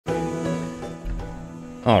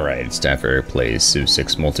Alright, it's time for Eric Plays Civ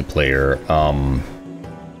 6 multiplayer.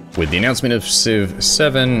 With the announcement of Civ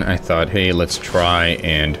 7, I thought, hey, let's try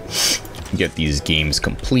and get these games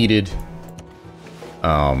completed.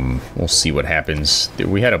 We'll see what happens.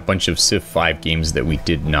 We had a bunch of Civ 5 games that we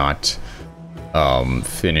did not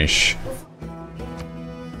finish.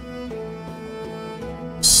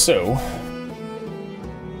 So,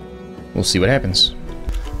 we'll see what happens.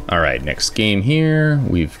 Alright, next game here.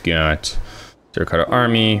 We've got Terracotta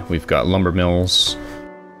Army, we've got Lumber Mills.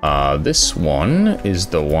 This one is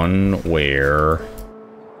the one where...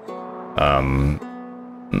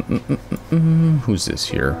 who's this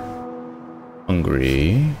here?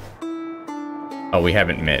 Hungary. Oh, we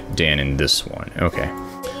haven't met Dan in this one. Okay.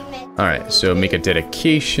 Alright, so make a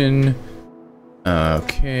dedication.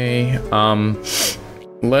 Okay.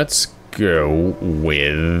 Let's go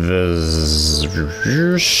with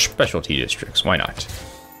specialty districts. Why not?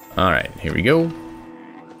 Alright, here we go.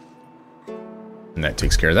 And that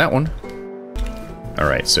takes care of that one.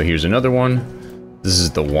 Alright, so here's another one. This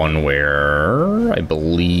is the one where I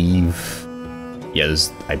believe... Yeah,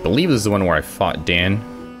 I believe this is the one where I fought Dan.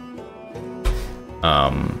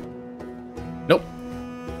 Nope.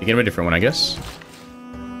 Thinking of a different one, I guess.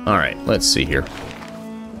 Alright, let's see here.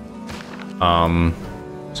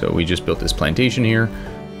 So we just built this plantation here.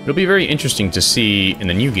 It'll be very interesting to see in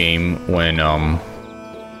the new game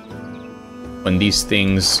when these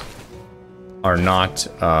things are not,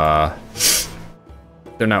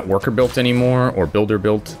 they're not worker built anymore or builder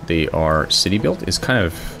built, they are city built. It's kind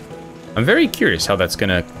of, I'm very curious how that's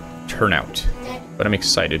gonna turn out, but I'm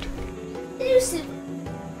excited.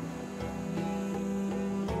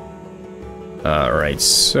 Alright,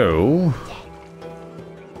 so...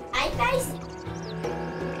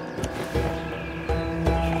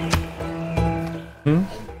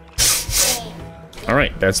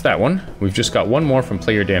 Alright, that's that one. We've just got one more from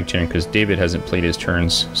Player Damn Turn because David hasn't played his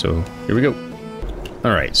turns, so here we go.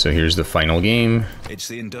 Alright, so here's the final game. It's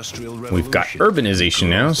the Industrial Revolution. We've got urbanization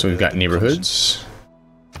now, so we've got neighborhoods.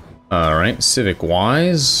 Alright, civic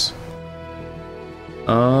wise.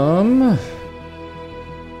 Alright,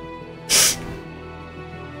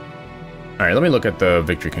 let me look at the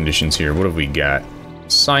victory conditions here. What have we got?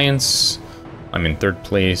 Science, I'm in third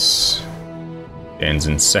place. Dan's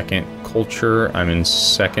in second. Culture, I'm in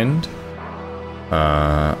second.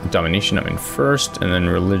 Domination, I'm in first. And then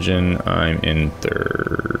religion, I'm in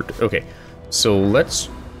third. Okay, so let's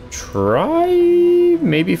try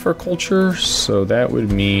maybe for culture. So that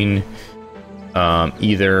would mean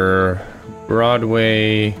either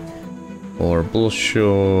Broadway or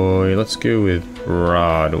Bolshoi. Let's go with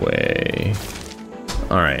Broadway.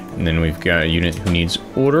 Alright, and then we've got a unit who needs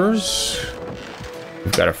orders.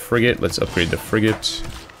 We've got a frigate. Let's upgrade the frigate.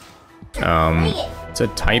 It's a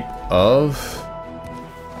type of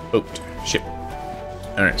boat, ship.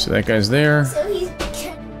 Alright, so that guy's there. So he's...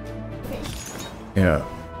 Yeah.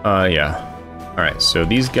 Yeah. Alright, so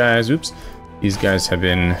these guys, oops. These guys have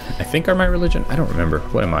been, I think are my religion? I don't remember.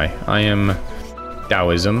 What am I? I am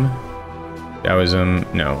Taoism. Taoism,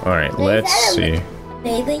 no. Alright, let's see.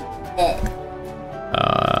 Maybe.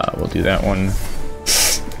 We'll do that one.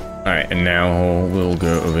 Alright, and now we'll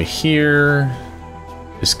go over here.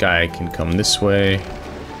 This guy can come this way.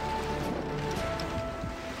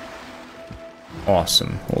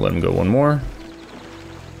 Awesome. We'll let him go one more.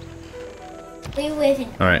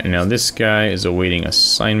 Alright, and now this guy is awaiting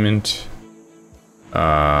assignment.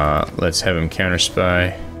 Let's have him counter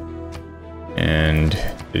spy. And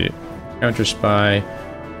counter spy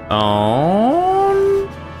on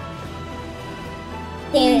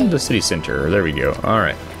the city center. There we go.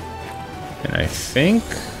 Alright. And I think...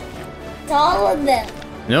 It's all of them.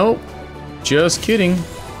 Nope. Just kidding.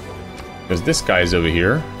 Because this guy's over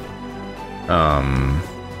here. Alright.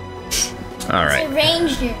 It's a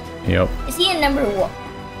ranger. Yep. Is he a number one?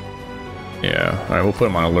 Yeah. Alright, we'll put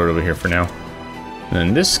him on alert over here for now. And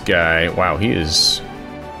then this guy, wow, he is...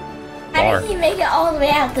 How did he make it all the way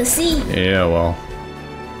out to sea? Yeah, well,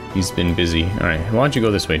 he's been busy. Alright, why don't you go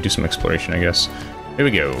this way? Do some exploration, I guess. Here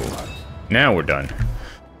we go. Now we're done.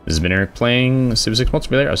 This has been Eric playing Civ 6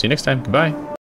 multiplayer. I'll see you next time. Goodbye.